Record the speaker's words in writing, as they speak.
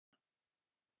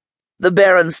The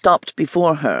Baron stopped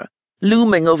before her,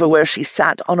 looming over where she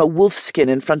sat on a wolfskin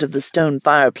in front of the stone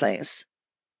fireplace.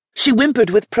 She whimpered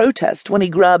with protest when he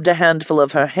grabbed a handful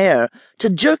of her hair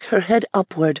to jerk her head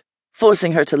upward,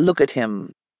 forcing her to look at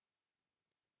him.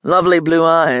 "Lovely blue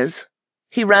eyes."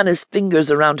 He ran his fingers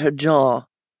around her jaw.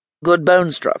 "Good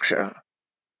bone structure."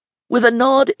 With a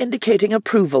nod indicating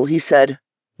approval, he said,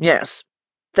 "Yes,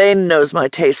 Thane knows my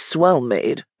tastes well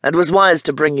made, and was wise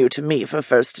to bring you to me for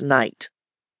first night."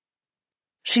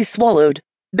 She swallowed,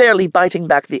 barely biting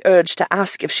back the urge to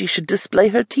ask if she should display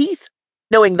her teeth,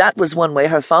 knowing that was one way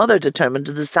her father determined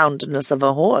the soundness of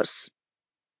a horse.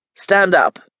 "Stand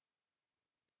up."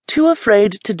 Too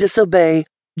afraid to disobey,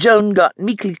 Joan got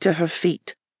meekly to her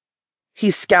feet.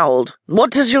 He scowled.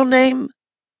 "What is your name?"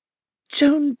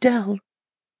 "Joan Dell."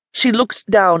 She looked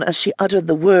down as she uttered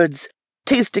the words,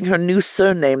 tasting her new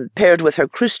surname paired with her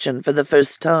Christian for the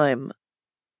first time.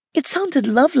 It sounded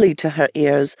lovely to her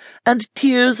ears, and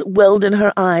tears welled in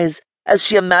her eyes as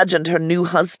she imagined her new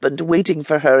husband waiting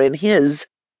for her in his,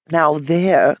 now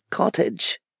their,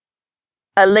 cottage.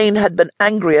 Elaine had been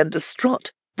angry and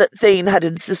distraught that Thane had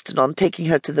insisted on taking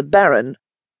her to the Baron,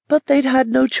 but they'd had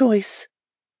no choice.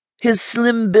 His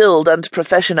slim build and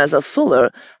profession as a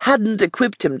fuller hadn't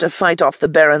equipped him to fight off the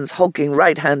Baron's hulking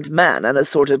right-hand man and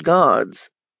assorted guards.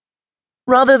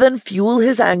 Rather than fuel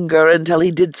his anger until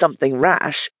he did something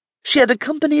rash, she had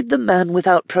accompanied the man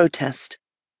without protest,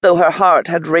 though her heart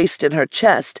had raced in her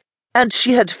chest, and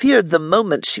she had feared the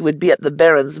moment she would be at the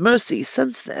Baron's mercy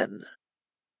since then.